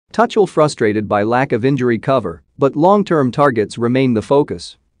Tuchel frustrated by lack of injury cover, but long-term targets remain the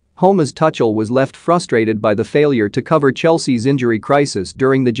focus. Home's Tuchel was left frustrated by the failure to cover Chelsea's injury crisis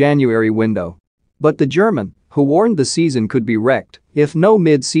during the January window. But the German, who warned the season could be wrecked if no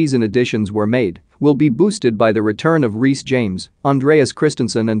mid-season additions were made, will be boosted by the return of Reece James, Andreas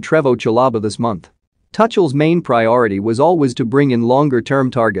Christensen and Trevoh Chalobah this month. Tuchel's main priority was always to bring in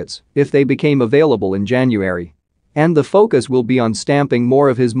longer-term targets if they became available in January. And the focus will be on stamping more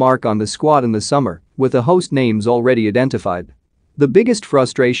of his mark on the squad in the summer, with a host names already identified. The biggest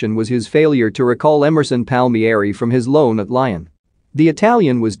frustration was his failure to recall Emerson Palmieri from his loan at Lyon. The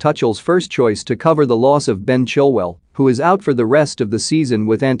Italian was Tuchel's first choice to cover the loss of Ben Chilwell, who is out for the rest of the season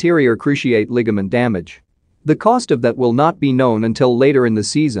with anterior cruciate ligament damage. The cost of that will not be known until later in the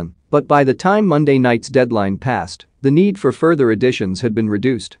season, but by the time Monday night's deadline passed, the need for further additions had been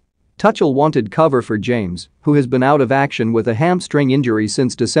reduced. Tuchel wanted cover for James, who has been out of action with a hamstring injury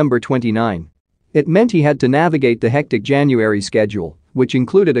since December 29. It meant he had to navigate the hectic January schedule, which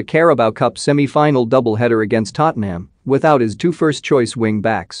included a Carabao Cup semi-final doubleheader against Tottenham, without his two first-choice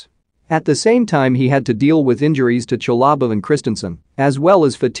wing-backs. At the same time he had to deal with injuries to Chalobah and Christensen, as well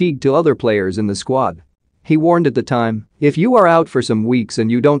as fatigue to other players in the squad. He warned at the time, "If you are out for some weeks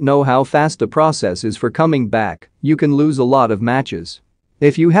and you don't know how fast the process is for coming back, you can lose a lot of matches.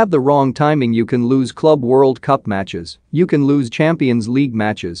 If you have the wrong timing you can lose Club World Cup matches, you can lose Champions League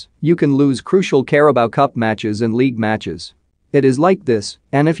matches, you can lose crucial Carabao Cup matches and league matches. It is like this,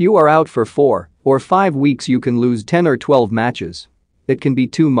 and if you are out for 4 or 5 weeks you can lose 10 or 12 matches. It can be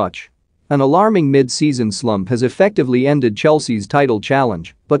too much." An alarming mid-season slump has effectively ended Chelsea's title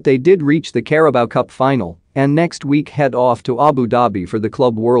challenge, but they did reach the Carabao Cup final and next week head off to Abu Dhabi for the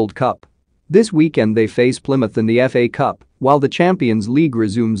Club World Cup. This weekend they face Plymouth in the FA Cup, while the Champions League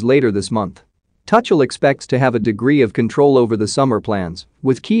resumes later this month. Tuchel expects to have a degree of control over the summer plans,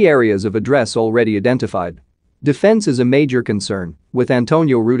 with key areas of address already identified. Defense is a major concern, with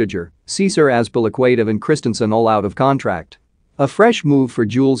Antonio Rudiger, Cesar Azpilicueta and Christensen all out of contract. A fresh move for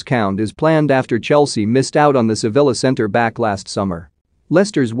Jules Kounde is planned after Chelsea missed out on the Sevilla centre-back last summer.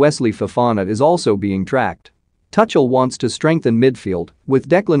 Leicester's Wesley Fofana is also being tracked. Tuchel wants to strengthen midfield, with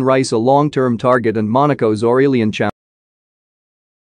Declan Rice a long-term target and Monaco's Aurelien Tchouameni